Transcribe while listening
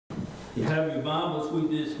You have your Bibles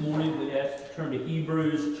with you this morning. We'd ask you to turn to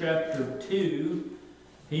Hebrews chapter 2.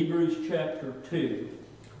 Hebrews chapter 2.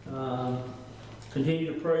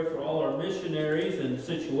 Continue to pray for all our missionaries and the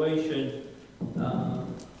situation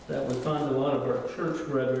that we find a lot of our church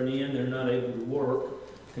brethren in. They're not able to work.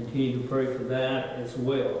 Continue to pray for that as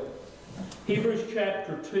well. Hebrews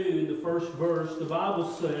chapter 2, the first verse, the Bible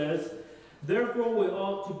says, "Therefore we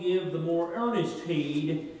ought to give the more earnest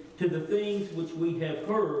heed to the things which we have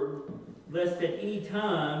heard, lest at any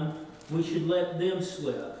time we should let them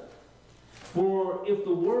slip. For if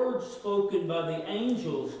the words spoken by the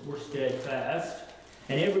angels were steadfast,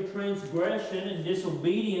 and every transgression and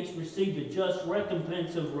disobedience received a just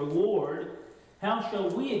recompense of reward, how shall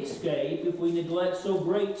we escape if we neglect so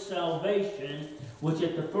great salvation, which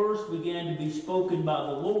at the first began to be spoken by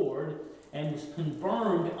the Lord, and was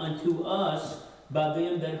confirmed unto us by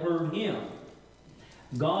them that heard him?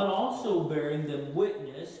 God also bearing them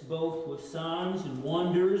witness, both with signs and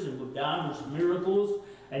wonders, and with divers miracles,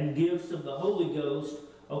 and gifts of the Holy Ghost,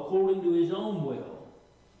 according to his own will.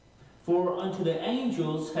 For unto the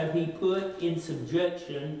angels have he put in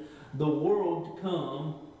subjection the world to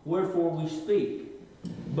come, wherefore we speak.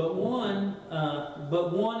 But one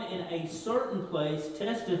in a certain place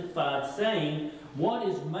testified, saying, What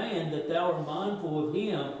is man that thou art mindful of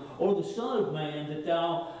him, or the Son of Man that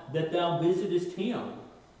thou visitest him?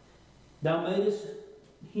 Thou madest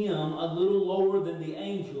him a little lower than the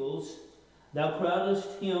angels. Thou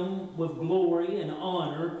crownedst him with glory and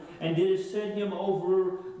honor, and didst set him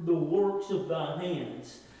over the works of thy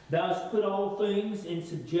hands. Thou hast put all things in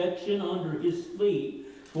subjection under his feet,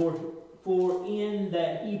 for in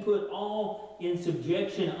that he put all in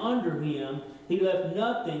subjection under him, he left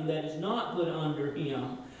nothing that is not put under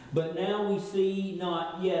him. But now we see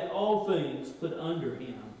not yet all things put under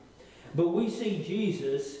him. But we see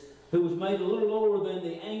Jesus, who was made a little lower than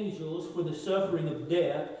the angels for the suffering of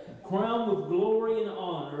death, crowned with glory and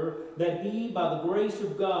honor, that he, by the grace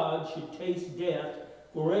of God, should taste death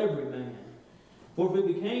for every man. For if it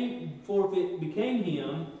became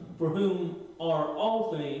him, for whom are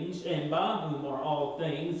all things, and by whom are all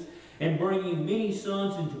things, and bringing many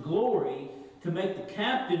sons into glory, to make the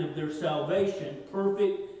captain of their salvation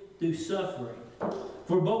perfect through suffering.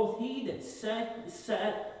 For both he that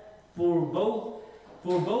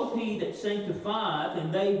sanctifieth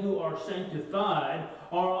and they who are sanctified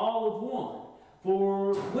are all of one.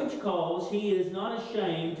 For which cause he is not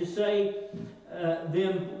ashamed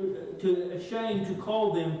to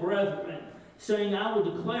call them brethren, saying, I will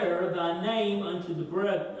declare thy name unto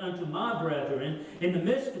my brethren. In the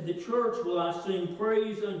midst of the church will I sing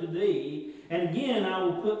praise unto thee. And again I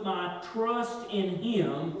will put my trust in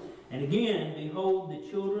him. And again, behold the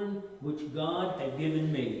children which God hath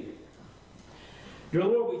given me." Dear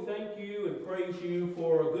Lord, we thank you and praise you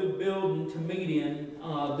for a good building to meet in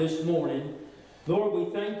this morning. Lord, we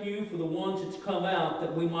thank you for the ones that's come out,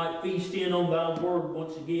 that we might feast in on thy word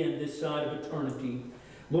once again this side of eternity.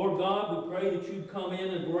 Lord God, we pray that you'd come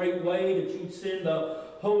in a great way, that you'd send the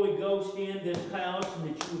Holy Ghost in this house,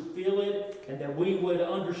 and that you would feel it, and that we would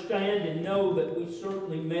understand and know that we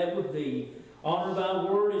certainly met with thee. Honor thy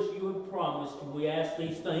word as you have promised, and we ask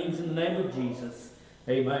these things in the name of Jesus.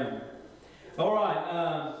 Amen. All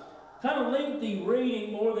right, kind of lengthy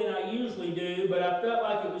reading, more than I usually do, but I felt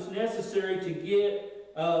like it was necessary to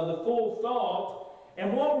get the full thought.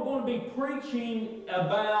 And what we're going to be preaching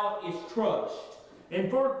about is trust. In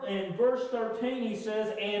verse 13 he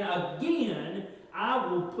says, "And again I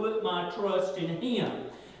will put my trust in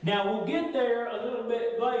him." Now we'll get there a little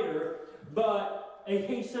bit later, but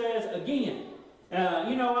he says again.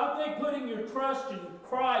 I think putting your trust in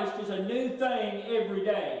Christ is a new thing every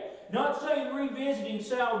day. Not saying revisiting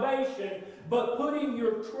salvation, but putting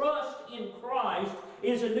your trust in Christ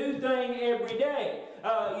is a new thing every day.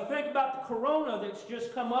 You think about the corona that's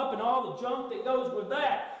just come up and all the junk that goes with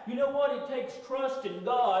that. You know what? It takes trust in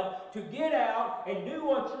God to get out and do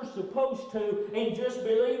what you're supposed to and just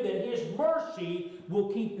believe that his mercy will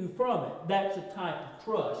keep you from it. That's a type of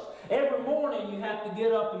trust. Every morning you have to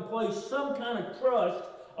get up and place some kind of trust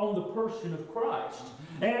on the person of Christ.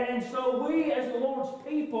 And so we as the Lord's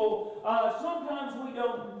people, sometimes we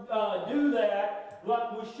don't do that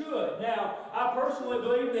like we should. Now, I personally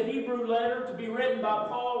believe the Hebrew letter to be written by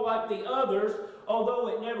Paul like the others, although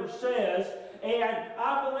it never says. And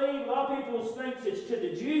I believe a lot of people think it's to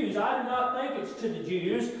the Jews. I do not think it's to the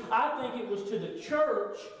Jews. I think it was to the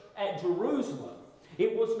church at Jerusalem.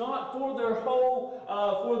 It was not for their whole,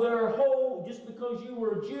 just because you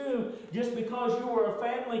were a Jew, just because you were a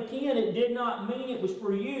family kin, it did not mean it was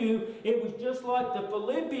for you. It was just like the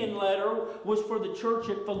Philippian letter was for the church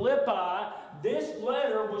at Philippi. this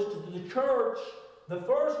letter was to the church, the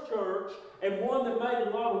first church, and one that made a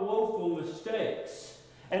lot of woeful mistakes.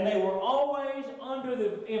 And they were always under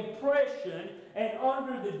the impression and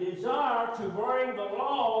under the desire to bring the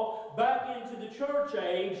law back into the church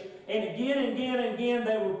age. And again,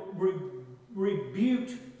 they were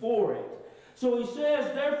rebuked for it. So he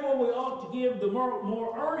says, therefore we ought to give the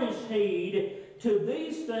more earnest heed to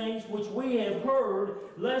these things which we have heard,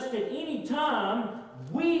 lest at any time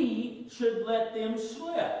we should let them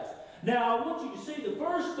slip. Now, I want you to see the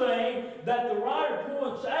first thing that the writer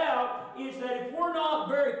points out is that if we're not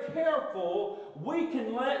very careful, we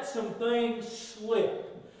can let some things slip.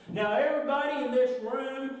 Now, everybody in this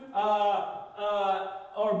room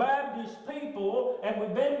are Baptist people, and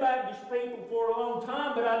we've been Baptist people for a long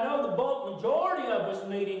time, but I know the bulk majority of us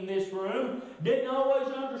meeting this room didn't always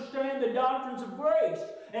understand the doctrines of grace.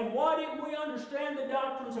 And why didn't we understand the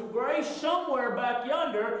doctrines of grace? Somewhere back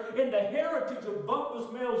yonder in the heritage of Bumpus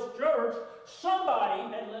Mills Church, somebody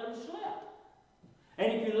had let them slip.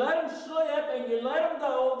 And if you let them slip and you let them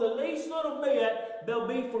go the least little bit, they'll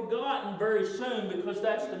be forgotten very soon, because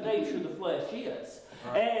that's the nature of the flesh is.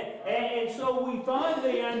 And so we find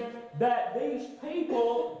then that these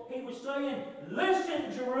people, he was saying,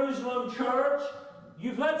 listen, Jerusalem church,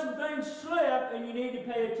 you've let some things slip and you need to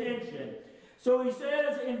pay attention. So he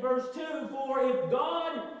says in verse 2, for if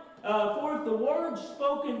the word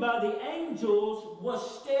spoken by the angels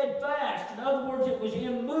was steadfast, in other words, it was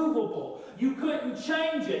immovable. You couldn't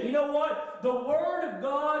change it. You know what? The Word of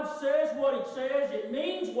God says what it says. It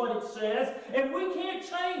means what it says. And we can't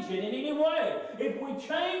change it in any way. If we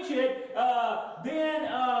change it, then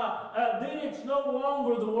it's no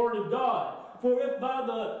longer the Word of God. For if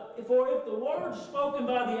the word spoken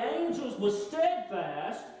by the angels was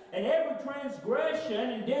steadfast, and every transgression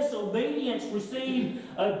and disobedience received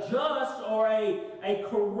a just or a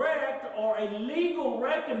correct or a legal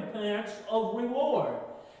recompense of reward,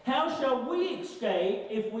 how shall we escape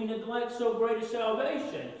if we neglect so great a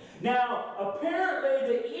salvation? Now, apparently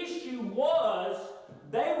the issue was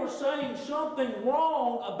they were saying something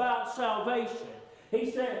wrong about salvation. He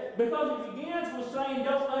said, because it begins with saying,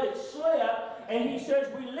 don't let it slip, and he says,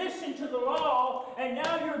 we listen to the law, and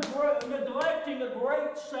now you're neglecting a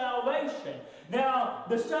great salvation. Now,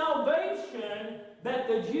 the salvation that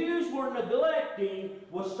the Jews were neglecting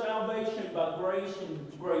was salvation by grace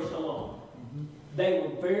and grace alone. They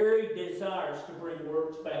were very desirous to bring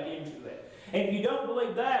works back into it. And if you don't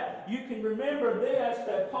believe that, you can remember this,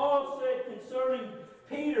 that Paul said concerning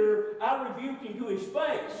Peter, I rebuked him to his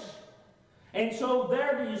face. And so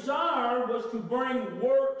their desire was to bring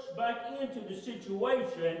works back into the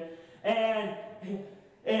situation, and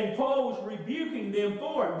Paul was rebuking them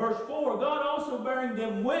for it. Verse 4, God also bearing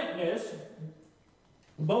them witness,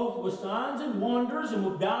 both with signs and wonders, and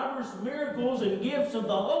with divers miracles and gifts of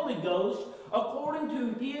the Holy Ghost, according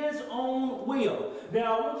to His own will.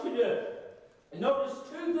 Now I want you to notice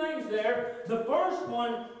two things there. The first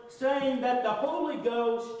one, saying that the Holy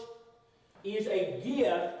Ghost is a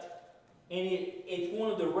gift, and it's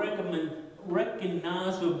one of the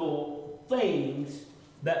recognizable things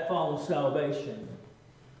that follow salvation.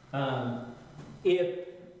 If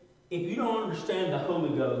you don't understand the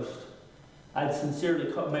Holy Ghost, I'd sincerely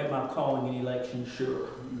make my calling and election sure.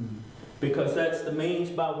 Because that's the means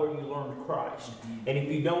by where you learn Christ. And if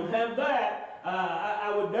you don't have that,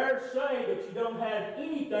 I would dare say that you don't have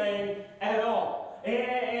anything at all.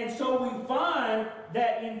 And so we find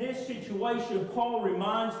that in this situation, Paul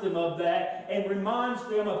reminds them of that and reminds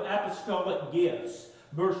them of apostolic gifts.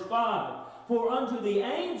 Verse 5, for unto the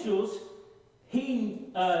angels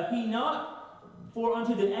for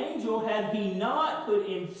unto the angel had he not put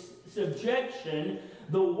in subjection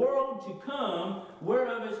the world to come,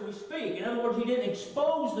 whereof as we speak. In other words, he didn't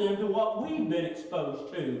expose them to what we've been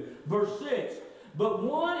exposed to. Verse 6, but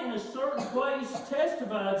one in a certain place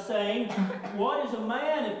testified, saying, what is a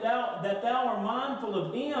man that thou art mindful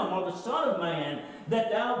of him, or the Son of Man,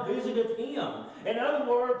 that thou visiteth him? In other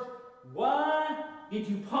words, why did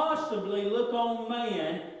you possibly look on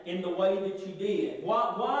man in the way that you did?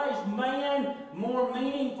 Why is man more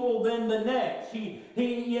meaningful than the next? He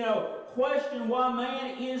questioned why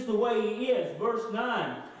man is the way he is. Verse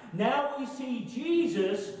 9, now we see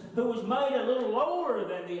Jesus, who was made a little lower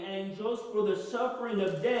than the angels for the suffering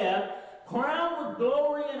of death, crowned with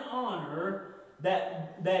glory and honor,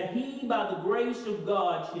 that he by the grace of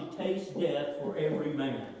God should taste death for every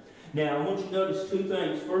man. Now, I want you to notice two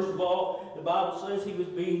things. First of all, the Bible says he was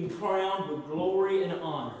being crowned with glory and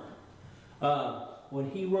honor. When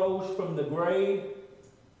he rose from the grave,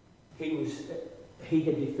 he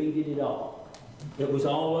had defeated it all. It was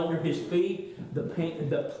all under his feet. The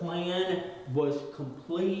plan was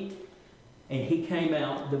complete, and he came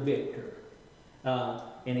out the victor.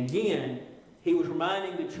 And again, he was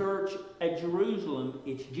reminding the church at Jerusalem,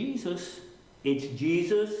 it's Jesus, it's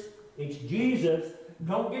Jesus, it's Jesus.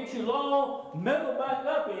 Don't get your law muddled back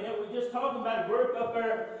up in it. We're just talking about a group up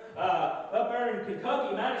there in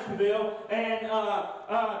Kentucky, Madisonville, and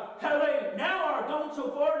how they now are going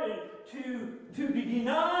so far to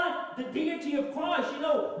deny the deity of Christ. You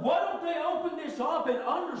know, why don't they open this up and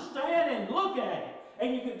understand and look at it?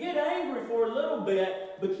 And you could get angry for a little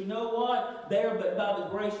bit, but you know what? There, but by the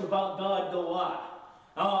grace of our God go I.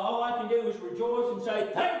 All I can do is rejoice and say,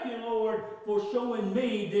 thank you, Lord, for showing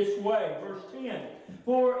me this way. Verse 10,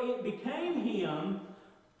 for it became him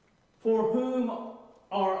for whom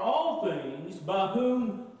are all things, by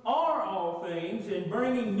whom are all things, and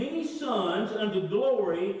bringing many sons unto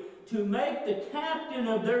glory, to make the captain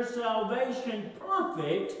of their salvation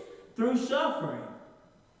perfect through suffering.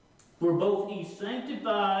 For both he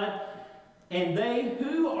sanctified, and they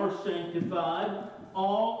who are sanctified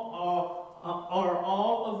all are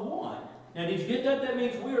all of one. Now, did you get that? That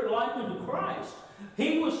means we are like unto Christ.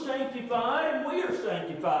 He was sanctified, and we are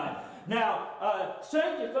sanctified. Now,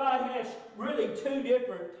 sanctified has really two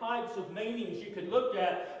different types of meanings you could look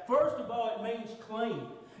at. First of all, it means clean.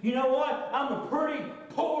 You know what? I'm a pretty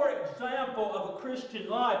poor example of a Christian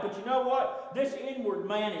life, but you know what? This inward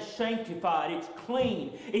man is sanctified. It's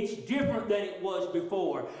clean. It's different than it was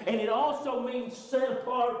before. And it also means set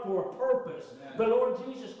apart for a purpose. Amen. The Lord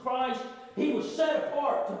Jesus Christ, He was set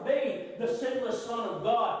apart to be the sinless Son of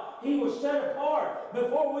God. He was set apart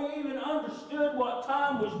before we even understood what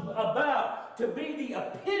time was about to be the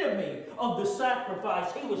epitome of the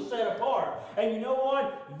sacrifice. He was set apart. And you know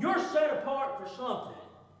what? You're set apart for something.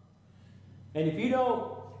 And if you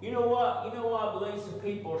don't, you know what? You know why I believe some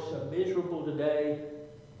people are so miserable today?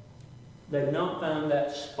 They've not found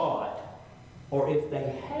that spot. Or if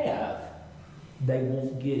they have, they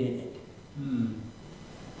won't get in it.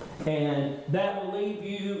 And that will leave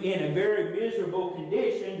you in a very miserable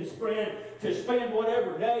condition to spend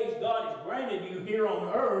whatever days God has granted you here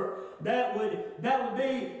on earth. That would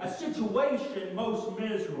be a situation most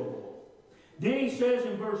miserable. Then he says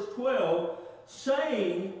in verse 12,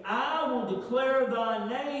 saying, I will declare thy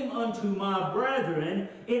name unto my brethren.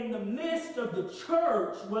 In the midst of the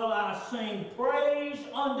church will I sing praise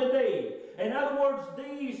unto thee. In other words,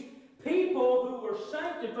 these people who were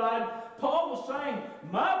sanctified, Paul was saying,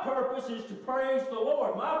 my purpose is to praise the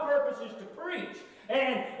Lord. My purpose is to preach.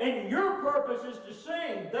 And your purpose is to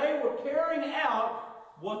sing. They were carrying out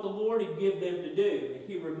what the Lord had given them to do. And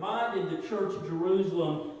he reminded the church of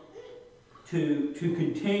Jerusalem to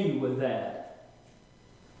continue with that.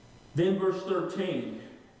 Then verse 13,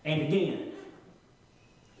 and again,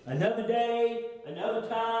 another day, another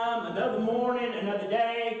time, another morning, another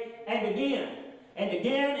day, and again, and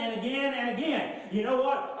again, and again, and again. You know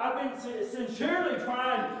what? I've been sincerely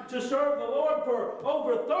trying to serve the Lord for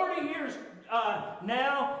over 30 years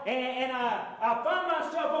now, and I find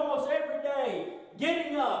myself almost every day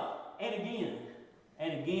getting up, and again,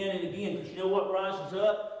 and again, and again, because you know what rises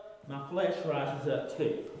up? My flesh rises up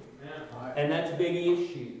too. And that's a big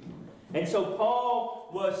issue. And so Paul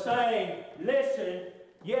was saying, listen,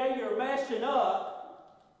 yeah, you're messing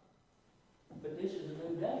up, but this is a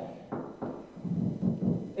new day.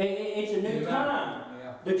 It's a new time.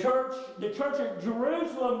 Yeah. The church at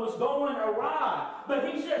Jerusalem was going awry. But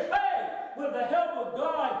he says, hey, with the help of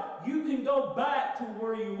God, you can go back to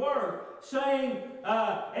where you were. Saying,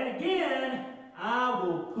 and again, I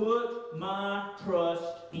will put my trust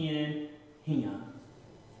in Him.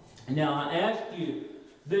 Now, I asked you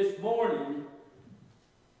this morning,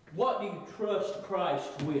 what do you trust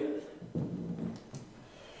Christ with?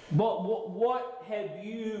 What have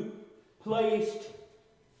you placed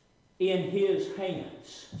in His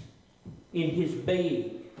hands, in His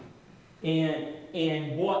being,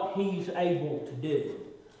 and what He's able to do?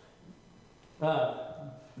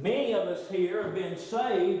 Many of us here have been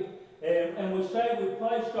saved, and we say we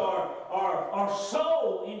placed our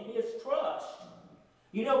soul in His trust.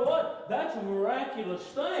 You know what? That's a miraculous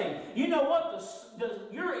thing. You know what?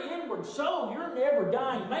 Your inward soul, your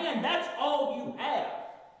never-dying man, that's all you have.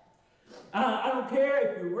 I don't care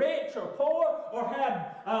if you're rich or poor or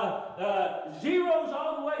have zeros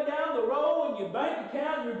all the way down the row in your bank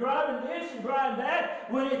account and you're driving this and driving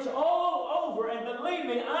that. When it's all over, and believe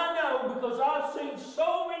me, I know because I've seen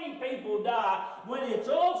so many people die, when it's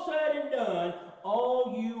all said and done,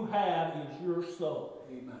 all you have is your soul.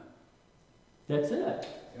 Amen. That's it.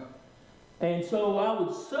 Yep. And so I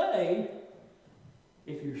would say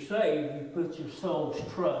if you're saved, you put your soul's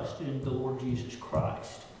trust in the Lord Jesus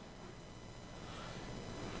Christ.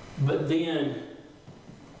 But then,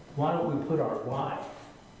 why don't we put our life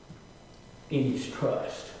in His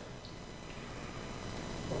trust?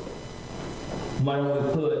 Why don't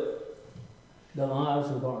we put the lives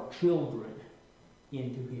of our children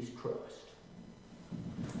into His trust?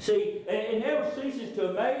 See, it never ceases to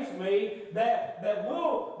amaze me that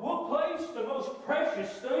we'll place the most precious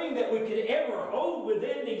thing that we could ever hold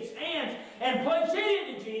within these hands and place it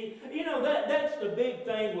into Jesus. You know, that's the big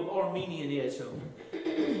thing with Arminianism,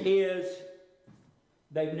 is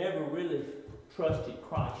they've never really trusted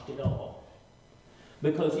Christ at all.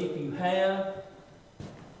 Because if you have,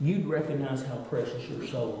 you'd recognize how precious your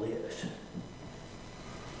soul is.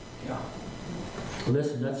 Yeah.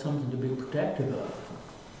 Listen, that's something to be protective of.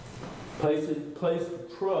 Place the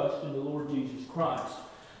trust in the Lord Jesus Christ.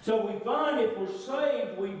 So we find if we're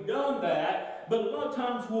saved, we've done that, but a lot of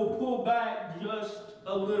times we'll pull back just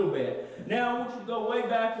a little bit. Now I want you to go way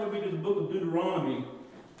back with me to the book of Deuteronomy.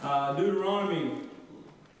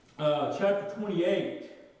 Chapter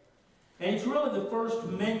 28. And it's really the first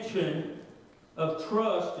mention of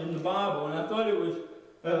trust in the Bible. And I thought it was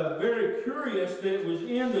very curious that it was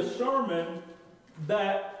in the sermon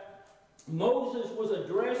that Moses was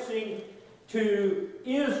addressing to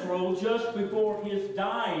Israel just before his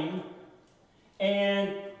dying.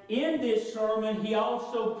 And in this sermon, he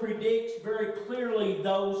also predicts very clearly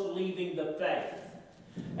those leaving the faith.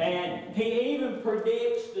 And he even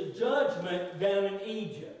predicts the judgment down in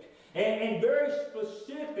Egypt. And very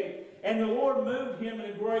specific, and the Lord moved him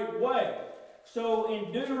in a great way. So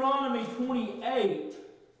in Deuteronomy 28,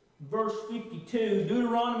 verse 52,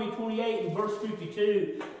 Deuteronomy 28 and verse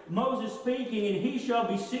 52, Moses speaking, and he shall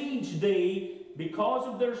besiege thee because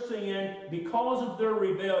of their sin, because of their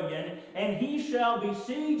rebellion, and he shall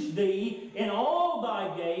besiege thee in all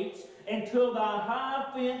thy gates until thy high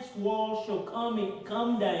fenced wall shall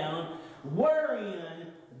come down, wherein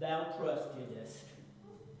thou trustedest.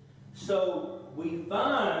 So we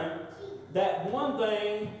find that one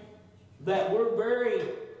thing that we're very,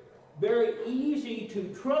 very easy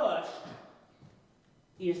to trust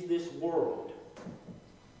is this world.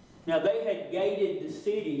 Now they had gated the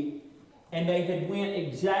city and they had went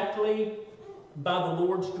exactly by the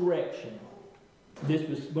Lord's direction. This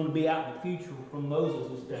was going to be out in the future from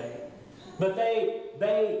Moses' day. But they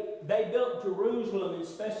built Jerusalem in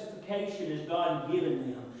specification as God had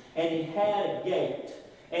given them. And it had a gate.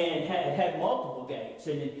 And it had multiple gates.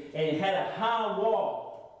 And it had a high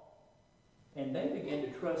wall. And they began to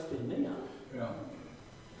trust in them. Yeah.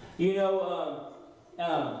 You know,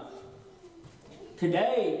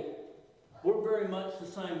 today, we're very much the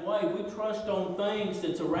same way. We trust on things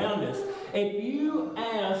that's around us. If you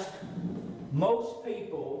ask most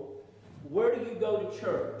people, where do you go to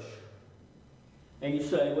church? And you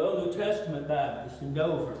say, well, New Testament Baptist in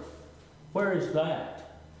Dover. Where is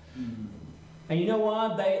that? Mm-hmm. And you know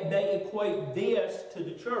why? They equate this to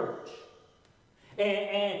the church.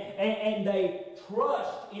 And they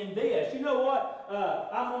trust in this. You know what?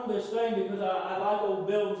 I'm on this thing because I like old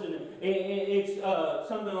buildings, and it's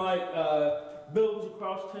something like buildings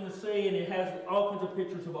across Tennessee, and it has all kinds of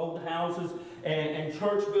pictures of old houses and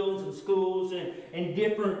church buildings and schools and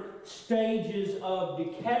different stages of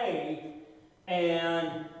decay.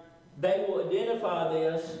 And they will identify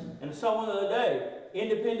this. And I saw one the other day,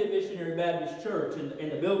 Independent Missionary Baptist Church,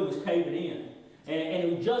 and the building was caving in. And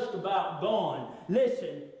it was just about gone.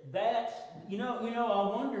 Listen, that's, you know,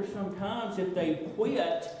 I wonder sometimes if they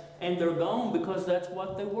quit and they're gone because that's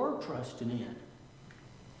what they were trusting in.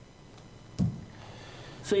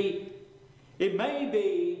 See, it may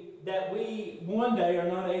be that we one day are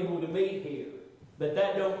not able to meet here, but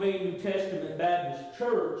that don't mean New Testament Baptist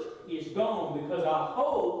Church is gone, because I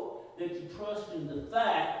hope that you trust in the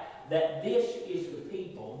fact that this is the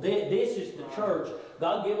people. This is the church.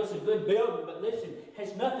 God gave us a good building, but listen, it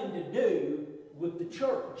has nothing to do with the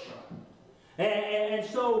church. And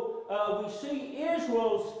so we see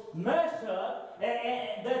Israel's mess up,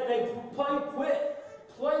 and that they quit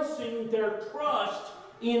placing their trust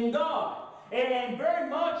in God. And very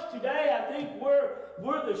much today, I think we're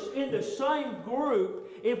in the same group.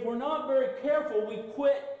 If we're not very careful, we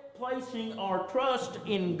quit placing our trust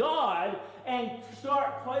in God and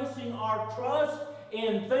start placing our trust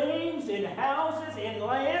in things, in houses, in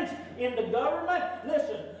lands, in the government.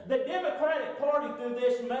 Listen, the Democratic Party, through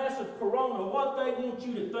this mess of Corona, what they want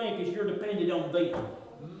you to think is you're dependent on them.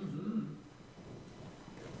 Mm-hmm.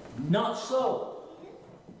 Not so.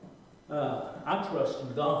 I trust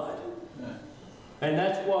in God. And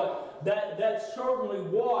that's certainly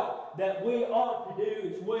what that we ought to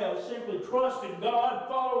do as well. Simply trust in God,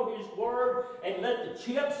 follow His Word, and let the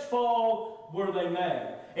chips fall where they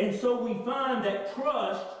may. And so we find that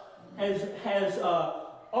trust has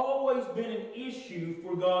always been an issue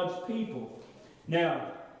for God's people. Now,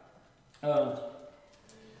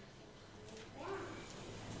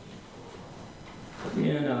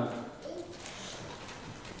 in a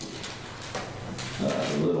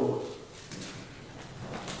little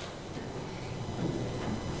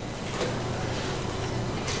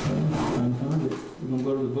we're going to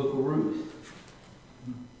go to the book of Ruth.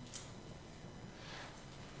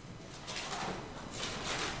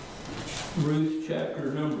 Ruth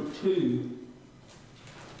chapter number 2,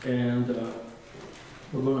 and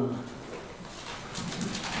we're going to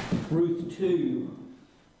Ruth 2,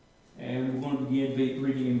 and we're going to begin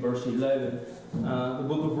reading in verse 11. The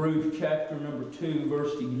book of Ruth chapter number 2,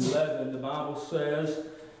 verse 11, the Bible says,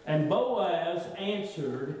 "And Boaz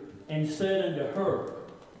answered and said unto her,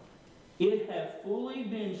 It hath fully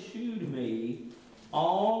been shewed me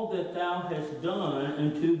all that thou hast done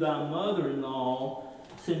unto thy mother-in-law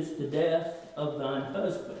since the death of thine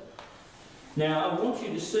husband." Now, I want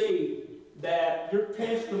you to see that your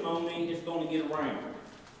testimony is going to get around.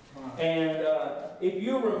 And if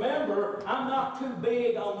you remember, I'm not too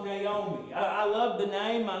big on Naomi. I love the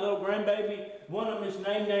name. My little grandbaby, one of them is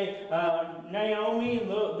named Naomi,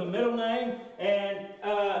 the middle name. And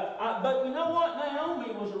but you know what?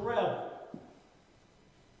 Naomi was a rebel.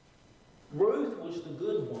 Ruth was the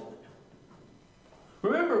good woman.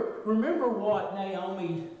 Remember what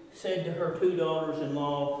Naomi said to her two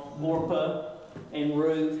daughters-in-law, Orpah and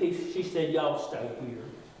Ruth. She said, "Y'all stay here.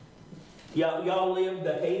 Y'all live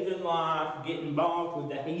the heathen life, get involved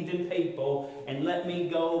with the heathen people, and let me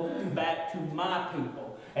go back to my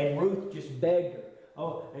people." And Ruth just begged her.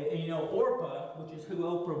 Oh, and you know, Orpah, which is who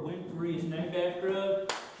Oprah Winfrey is named after,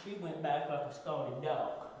 she went back like a scalded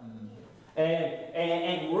dog. Mm-hmm.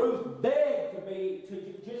 And Ruth begged to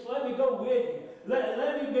just let me go with you.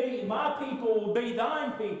 Let me be, my people will be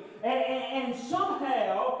thine people. And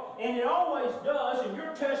somehow, and it always does, and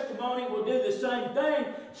your testimony will do the same thing,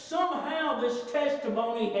 somehow this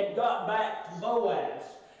testimony had got back to Boaz.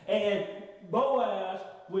 And Boaz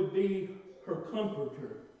would be her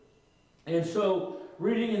comforter. And so,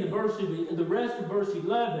 reading in the rest of verse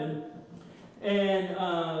 11,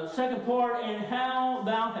 and second part, "And how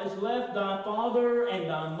thou hast left thy father and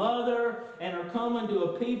thy mother, and are come unto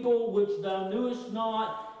a people which thou knewest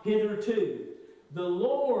not hitherto. The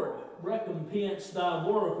Lord recompense thy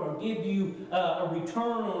work," or give you a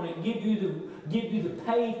return on it, give you the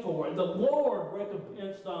pay for it. "The Lord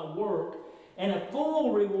recompense thy work, and a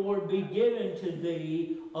full reward be given to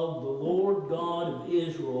thee of the Lord God of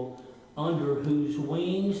Israel, under whose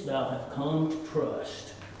wings thou hast come to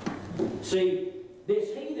trust." See,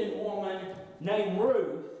 this heathen woman named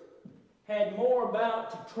Ruth had more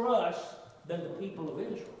about to trust than the people of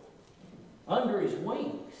Israel. Under his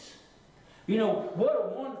wings. You know, what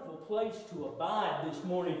a wonderful place to abide this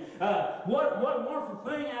morning. What a wonderful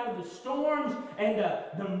thing out of the storms and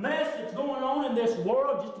the mess that's going on in this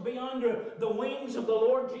world, just to be under the wings of the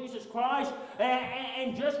Lord Jesus Christ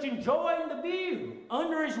and just enjoying the view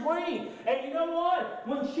under His wing. And you know what?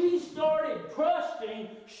 When she started trusting,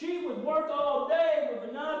 she would work all day with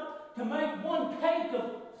enough to make one cake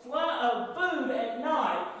of food at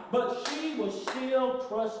night, but she was still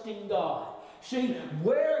trusting God. See,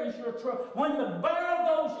 where is your trust? When the barrel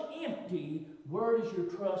goes empty, where does your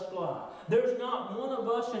trust lie? There's not one of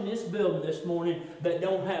us in this building this morning that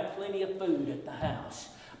don't have plenty of food at the house.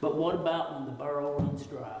 But what about when the barrel runs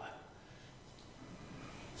dry?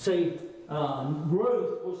 See,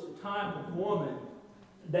 Ruth was the type of woman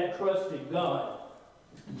that trusted God.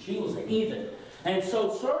 And she was a heathen. And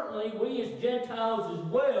so certainly we as Gentiles as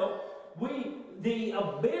well, the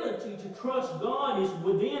ability to trust God is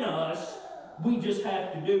within us. We just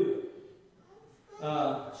have to do it.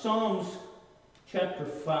 Psalms chapter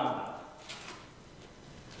 5.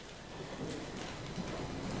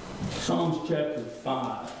 Psalms chapter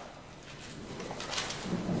 5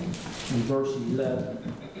 and verse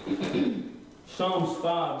 11. Psalms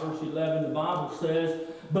 5 verse 11, the Bible says,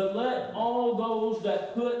 "But let all those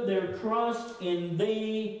that put their trust in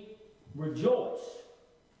Thee rejoice."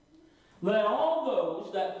 Let all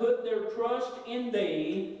those that put their trust in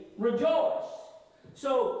Thee rejoice.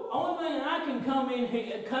 So, only thing I can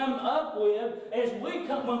come up with is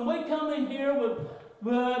when we come in here with,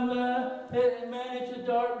 man, it's a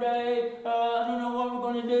dark day. I don't know what we're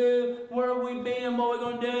going to do. Where are we being? What are we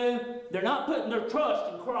going to do? They're not putting their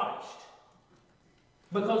trust in Christ.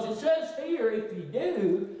 Because it says here, if you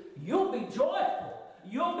do, you'll be joyful.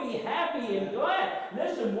 you'll be happy and glad.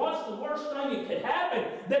 Listen, what's the worst thing that could happen?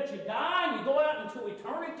 That you die and you go out into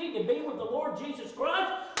eternity to be with the Lord Jesus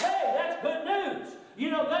Christ? Hey, that's good news.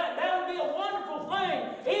 You know, that would be a wonderful thing,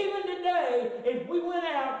 even today, if we went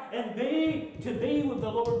out and be with the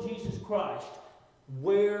Lord Jesus Christ.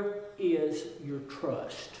 Where is your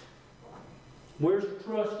trust? Where's your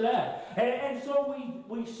trust at? And so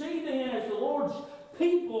we see then, as the Lord's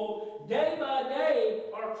people, day by day,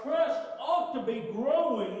 our trust ought to be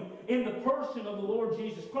growing in the person of the Lord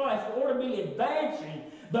Jesus Christ. It ought to be advancing.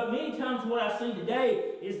 But many times what I see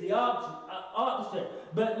today is the opposite.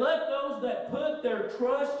 But let those that put their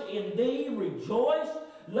trust in Thee rejoice.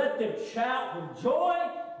 Let them shout with joy,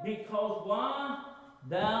 because why?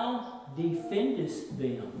 Thou defendest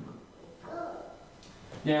them.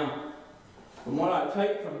 Now, from what I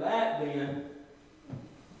take from that, then,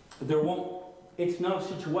 it's not a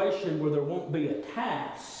situation where there won't be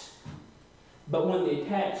attacks, but when the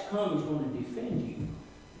attacks come, He's going to defend you.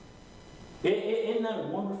 Isn't that a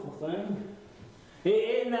wonderful thing?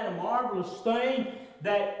 Isn't that a marvelous thing?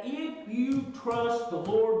 That if you trust the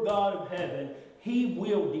Lord God of heaven, He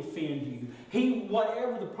will defend you.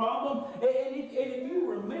 Whatever the problem, and if you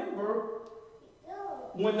remember,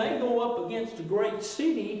 when they go up against a great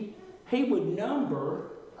city, He would number,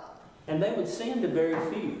 and they would send a very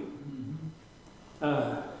few.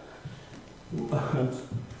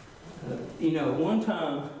 You know, one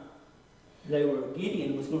time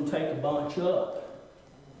Gideon was going to take a bunch up.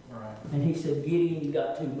 Right. And he said, Gideon, you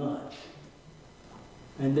got too much.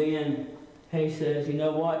 And then he says, you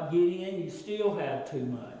know what, Gideon, you still have too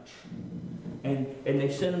much. And they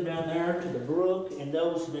sent him down there to the brook, and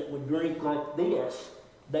those that would drink like this,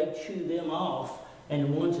 they'd chew them off. And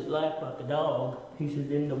the ones that laughed like a dog, he said,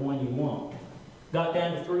 then the one you want. Got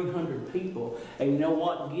down to 300 people. And you know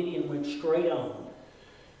what? Gideon went straight on.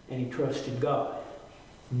 And he trusted God.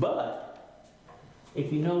 But,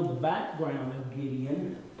 if you know the background of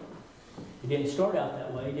Gideon, it didn't start out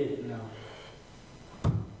that way, did it? No.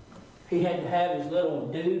 He had to have his little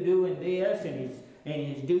dude doing this, and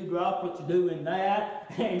his dewdroplets doing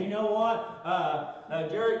that. And you know what?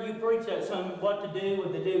 Jared, you preached that something, what to do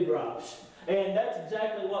with the dewdrops. And that's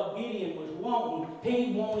exactly what Gideon was wanting.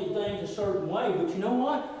 He wanted things a certain way. But you know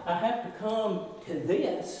what? I have to come to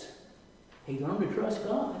this. He learned to trust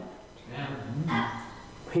God. Yeah.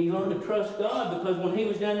 He learned to trust God, because when he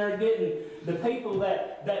was down there getting the people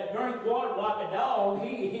that drink water like a dog,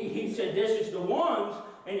 he said, this is the ones.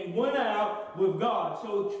 And he went out with God.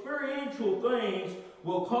 So experiential things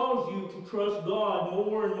will cause you to trust God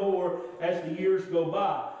more and more as the years go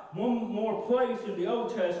by. One more place in the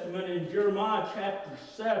Old Testament in Jeremiah chapter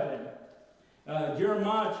 7.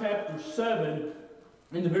 Jeremiah chapter 7,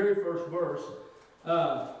 in the very first verse.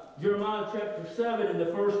 Jeremiah chapter 7, in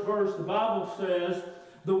the first verse, the Bible says,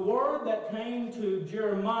 the word that came to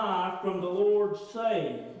Jeremiah from the Lord,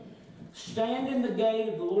 saying, stand in the gate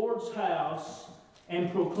of the Lord's house,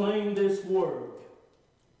 and proclaim this word,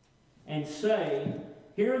 and say,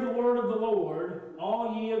 hear the word of the Lord,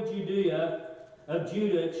 all ye of Judah, that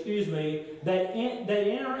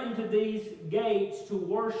enter into these gates to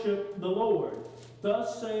worship the Lord.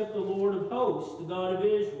 Thus saith the Lord of hosts, the God of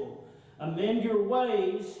Israel, amend your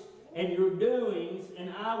ways and your doings,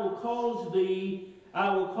 and I will cause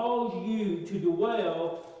you to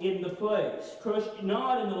dwell in the place. Trust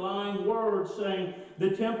not in the lying words, saying,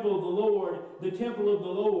 the temple of the Lord, the temple of the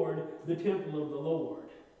Lord, the temple of the Lord.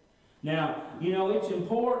 Now, you know, it's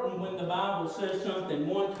important when the Bible says something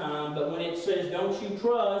one time, but when it says, don't you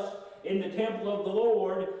trust in the temple of the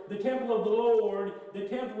Lord, the temple of the Lord, the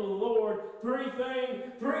temple of the Lord, three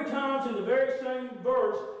times in the very same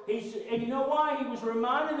verse, and you know why he was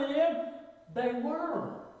reminding them? They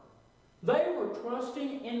were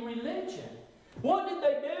trusting in religion. What did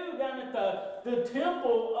they do down at the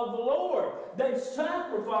temple of the Lord? They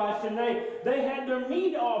sacrificed, and they had their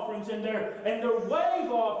meat offerings and their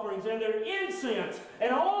wave offerings and their incense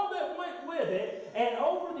and all that went with it. And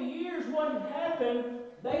over the years, what had happened,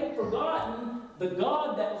 they'd forgotten the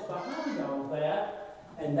God that was behind all that,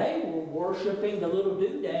 and they were worshiping the little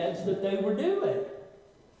doodads that they were doing.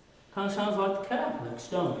 Kind of sounds like the Catholics,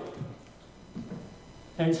 don't it?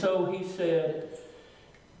 And so he said,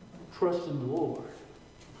 trust in the Lord.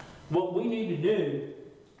 What we need to do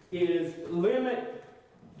is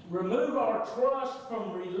remove our trust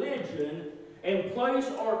from religion and place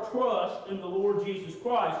our trust in the Lord Jesus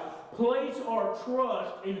Christ. Place our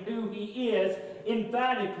trust in who He is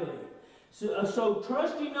emphatically. So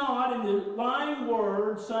trust ye not in the lying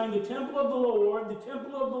words, saying the temple of the Lord, the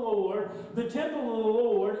temple of the Lord, the temple of the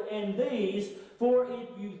Lord, and these, For if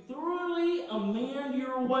you thoroughly amend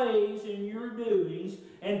your ways and your doings,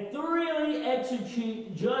 and thoroughly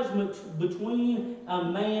execute judgment between a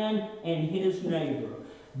man and his neighbor,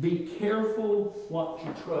 be careful what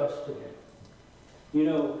you trust in. You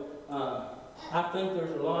know, I think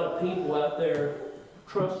there's a lot of people out there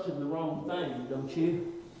trusting the wrong thing, don't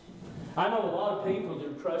you? I know a lot of people that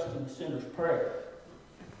are trusting the sinner's prayer.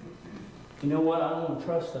 You know what? I don't want to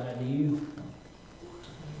trust that, do you?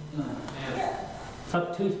 It's like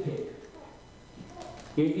a toothpick.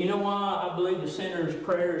 You know why I believe the sinner's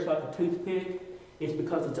prayer is like a toothpick? It's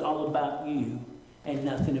because it's all about you and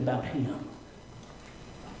nothing about him.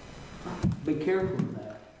 Be careful of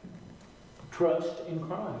that. Trust in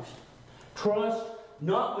Christ. Trust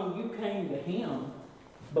not when you came to him,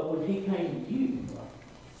 but when he came to you.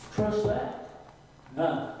 Trust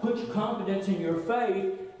that. Put your confidence in your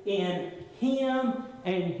faith in him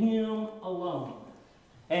and him alone.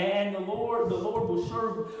 And the Lord will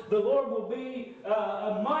serve. The Lord will be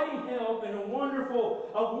a mighty help and a wonderful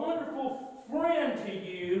friend to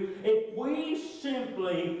you if we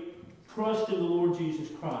simply trust in the Lord Jesus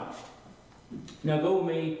Christ. Now go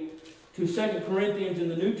with me to 2 Corinthians in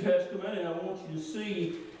the New Testament, and I want you to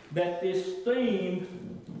see that this theme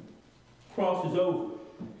crosses over.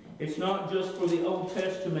 It's not just for the Old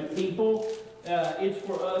Testament people, it's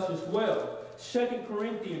for us as well. 2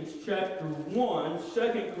 Corinthians chapter 1,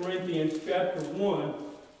 2 Corinthians chapter 1,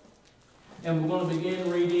 and we're going to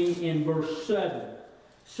begin reading in verse 7.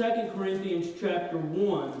 2 Corinthians chapter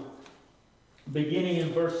 1, beginning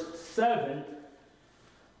in verse 7,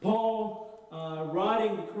 Paul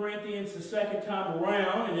writing to Corinthians the second time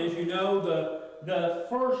around, and as you know, the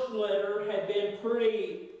first letter had been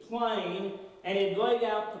pretty plain, and it laid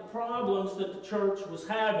out the problems that the church was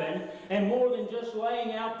having. And more than just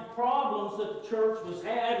laying out the problems that the church was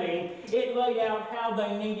having, it laid out how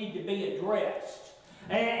they needed to be addressed.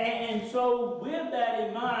 And so with that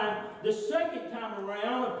in mind, the second time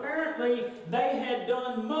around, apparently they had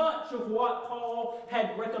done much of what Paul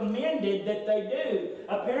had recommended that they do.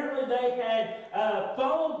 Apparently they had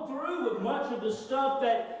followed through with much of the stuff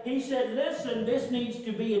that he said, listen, this needs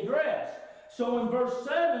to be addressed. So in verse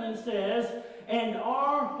 7 it says, and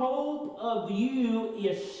our hope of you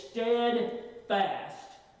is steadfast,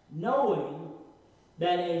 knowing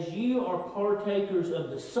that as you are partakers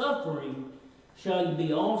of the suffering, shall you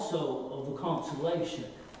be also of the consolation.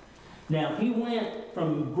 Now he went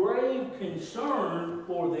from grave concern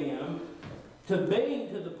for them to being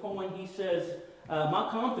to the point he says, my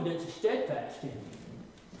confidence is steadfast in you.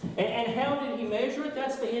 And how did he measure it?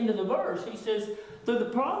 That's the end of the verse. He says, through the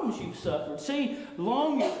problems you've suffered. See,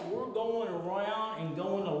 long as we're going around and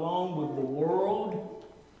going along with the world,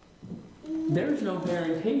 there's no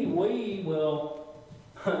guarantee we will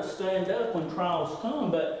stand up when trials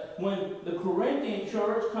come. But when the Corinthian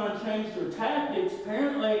church kind of changed their tactics,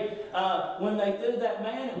 apparently when they threw that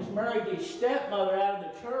man that was married to his stepmother out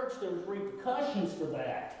of the church, there was repercussions for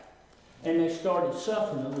that. And they started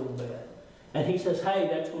suffering a little bit. And he says, hey,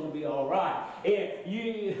 that's going to be all right.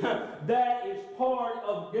 That is part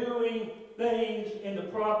of doing things in the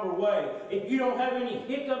proper way. If you don't have any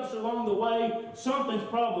hiccups along the way, something's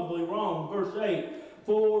probably wrong. Verse 8,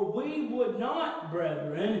 for we would not,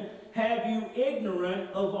 brethren, have you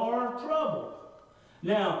ignorant of our trouble.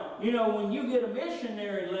 Now, you know, when you get a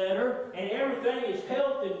missionary letter and everything is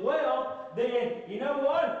health and wealth, then, you know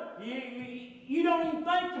what? You don't even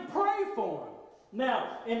think to pray for them.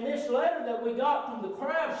 Now, in this letter that we got from the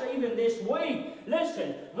Crafts even this week,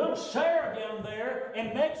 listen, little Sarah down there in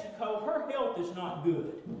Mexico, her health is not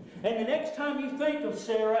good. And the next time you think of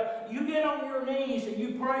Sarah, you get on your knees and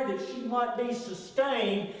you pray that she might be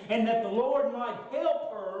sustained and that the Lord might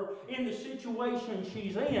help her in the situation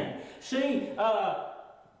she's in. See,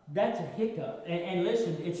 that's a hiccup. And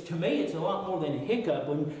listen, to me, it's a lot more than a hiccup.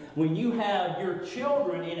 When you have your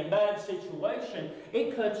children in a bad situation,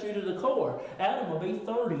 it cuts you to the core. Adam will be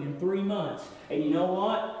 30 in 3 months. And you know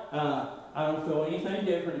what? I don't feel anything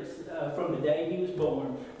different from the day he was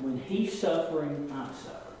born. When he's suffering, I'm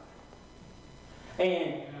suffering.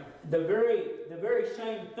 And the very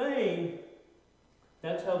same thing,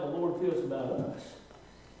 that's how the Lord feels about us.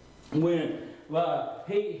 When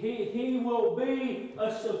he will be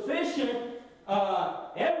a sufficient,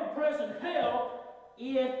 ever-present help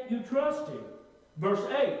if you trust him. Verse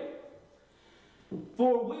 8.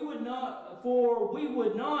 For we would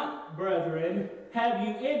not, brethren, have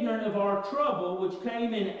you ignorant of our trouble which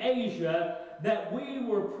came in Asia, that we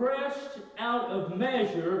were pressed out of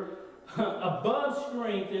measure, above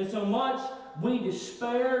strength, and so much we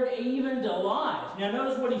despaired even to life. Now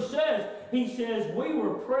notice what he says. He says, we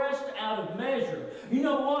were pressed out of measure. You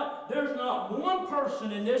know what? There's not one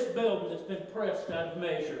person in this building that's been pressed out of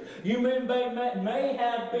measure. You may have been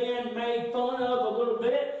made fun of a little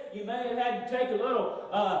bit. You may have had to take a little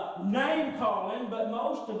name calling, but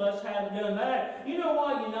most of us haven't done that. You know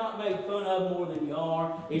why you're not made fun of more than you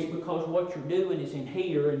are? It's because what you're doing is in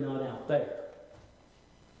here and not out there.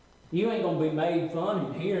 You ain't going to be made fun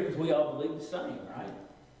in here because we all believe the same, right?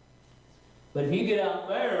 But if you get out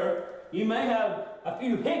there, you may have a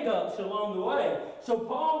few hiccups along the way. So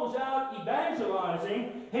Paul was out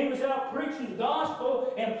evangelizing. He was out preaching the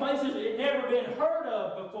gospel in places that had never been heard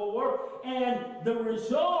of before. And the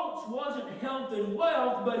results wasn't health and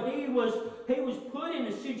wealth, but he was put in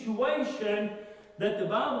a situation that the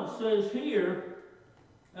Bible says here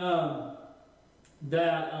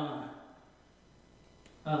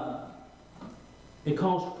it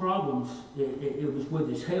caused problems. It was with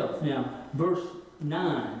his health. Now, verse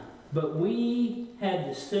 9. But we had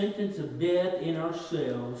the sentence of death in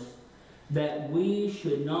ourselves, that we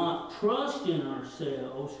should not trust in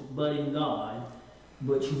ourselves, but in God,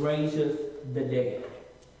 which raiseth the dead.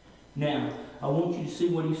 Now, I want you to see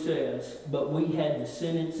what he says. But we had the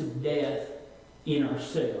sentence of death in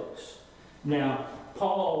ourselves. Now,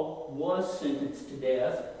 Paul was sentenced to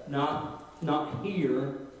death, not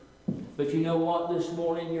here. But you know what? This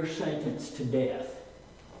morning you're sentenced to death.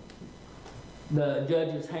 The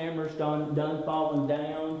judge's hammer's done falling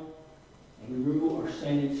down, and you are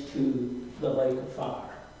sentenced to the lake of fire.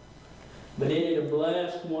 But isn't it a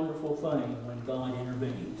blessed, wonderful thing when God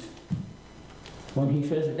intervenes? When he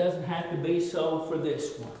says it doesn't have to be so for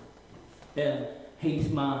this one. He's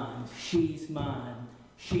mine, she's mine,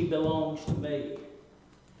 she belongs to me.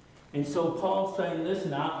 And so Paul's saying,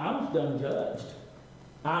 listen, I was done judged.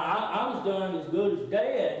 I was done as good as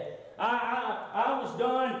dead. I was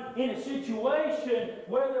done in a situation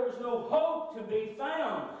where there was no hope to be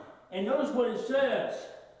found. And notice what it says.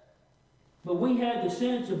 But we had the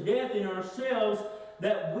sentence of death in ourselves,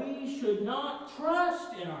 that we should not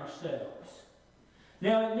trust in ourselves.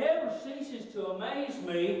 Now, it never ceases to amaze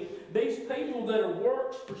me, these people that are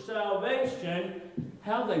works for salvation,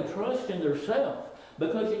 how they trust in themselves.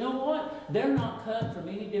 Because you know what? They're not cut from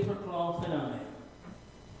any different cloth than I am.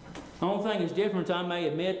 The only thing that's different, I may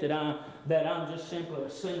admit that I'm just simply a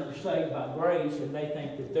sinner saved by grace, and they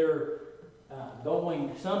think that they're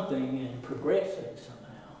going something and progressing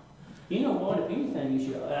somehow. You know what? If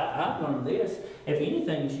anything, I've learned this. If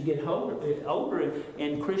anything, as you get older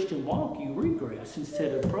in Christian walk, you regress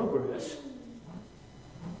instead of progress.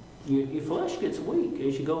 Your flesh gets weak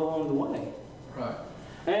as you go along the way. Right.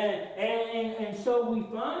 And so we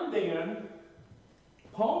find then,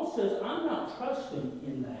 Paul says, I'm not trusting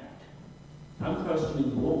in that. I'm trusting in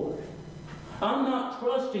the Lord. I'm not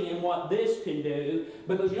trusting in what this can do,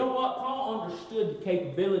 because you know what? Paul understood the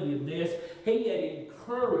capability of this. He had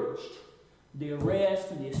encouraged the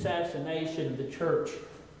arrest and the assassination of the church,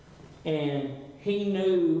 and he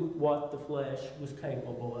knew what the flesh was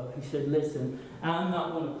capable of. He said, listen, I'm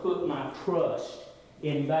not going to put my trust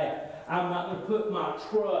in that. I'm not going to put my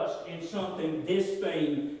trust in something this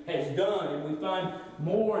thing has done. And we find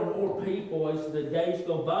more and more people as the days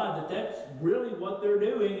go by that's really what they're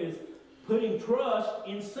doing, is putting trust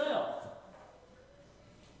in self.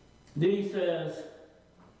 Then he says,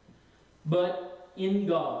 but in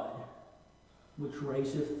God, which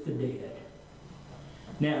raiseth the dead.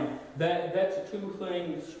 Now, that's a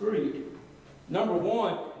two-thing street. Number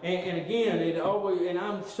one, and again, and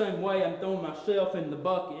I'm the same way, I'm throwing myself in the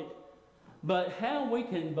bucket, but how we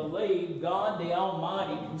can believe God the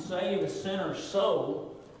Almighty can save a sinner's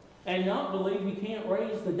soul and not believe He can't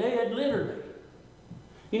raise the dead, literally.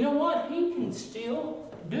 You know what? He can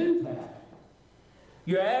still do that.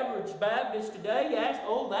 Your average Baptist today, you ask,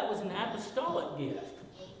 oh, that was an apostolic gift.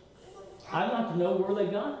 I'd like to know where they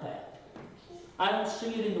got that. I don't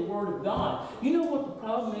see it in the Word of God. You know what the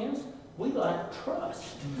problem is? We lack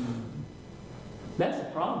trust. That's the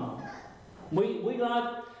problem. We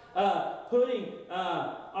like putting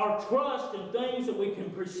our trust in things that we can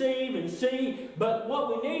perceive and see, but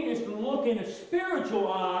what we need is to look in a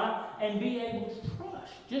spiritual eye and be able to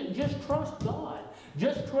trust. Just trust God.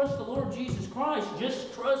 Just trust the Lord Jesus Christ.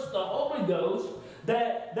 Just trust the Holy Ghost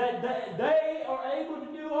that they are able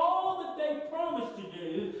to do all that they promised to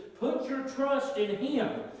do. Put your trust in Him.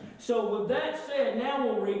 So with that said, now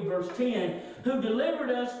we'll read verse 10. Who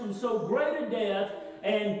delivered us from so great a death,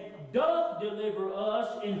 and doth deliver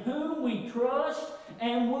us, in whom we trust,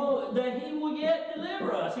 and that He will yet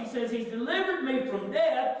deliver us. He says, He's delivered me from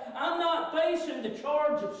death. I'm not facing the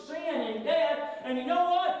charge of sin and death. And you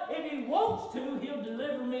know what? If He won't wants to, He'll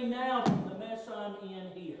deliver me now from the mess I'm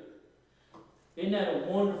in here. Isn't that a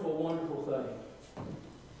wonderful, wonderful thing?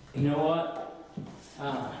 You know what?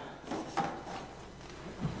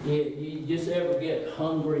 You just ever get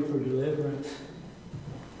hungry for deliverance?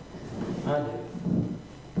 I do.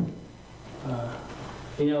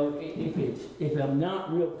 You know, if I'm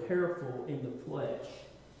not real careful in the flesh,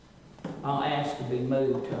 I'll ask to be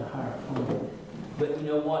moved to a higher point. But you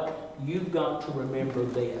know what? You've got to remember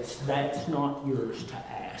this. That's not yours to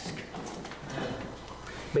ask.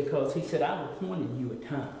 Because He said, I've appointed you a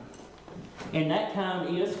time. And that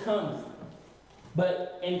time is coming.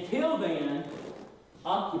 But until then,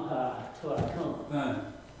 occupy till I come.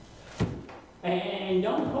 And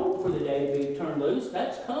don't hope for the day to be turned loose.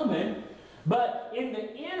 That's coming. But in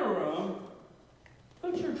the interim,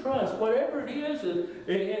 put your trust, whatever it is,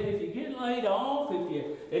 if you get laid off,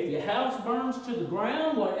 if your house burns to the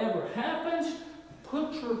ground, whatever happens,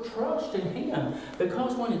 put your trust in Him.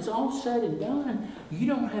 Because when it's all said and done, you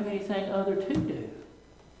don't have anything other to do.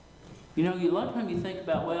 You know, a lot of times you think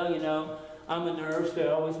about, well, you know, I'm a nurse,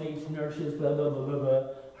 there always needs nurses, blah, blah, blah, blah, blah.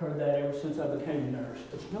 Heard that ever since I became a nurse.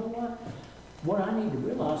 But you know what? What I need to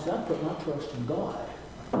realize is I put my trust in God.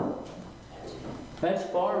 That's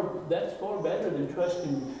far better than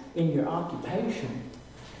trusting in your occupation.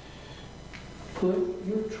 Put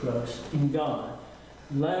your trust in God.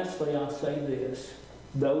 Lastly, I'll say this.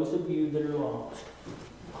 Those of you that are lost,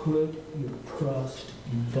 put your trust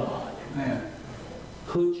in God. Amen.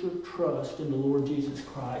 Put your trust in the Lord Jesus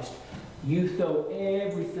Christ. You throw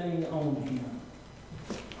everything on Him.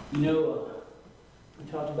 You know,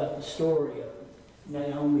 we talked about the story of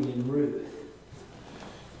Naomi and Ruth.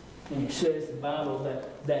 And it says in the Bible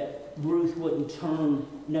that Ruth wouldn't turn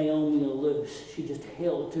Naomi loose. She just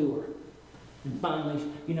held to her. And finally,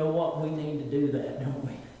 you know what? We need to do that, don't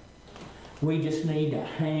we? We just need to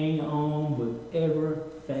hang on with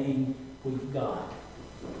everything we've got.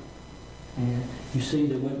 And you see,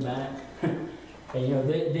 they went back. And you know,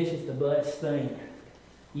 this is the blessed thing.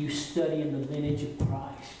 You study in the lineage of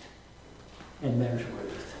Christ. And there's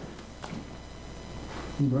Ruth.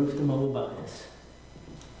 And Ruth the Moabitess.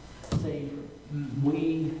 See,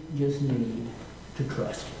 we just need to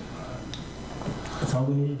trust Him. That's all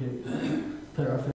we need to do. Put our faith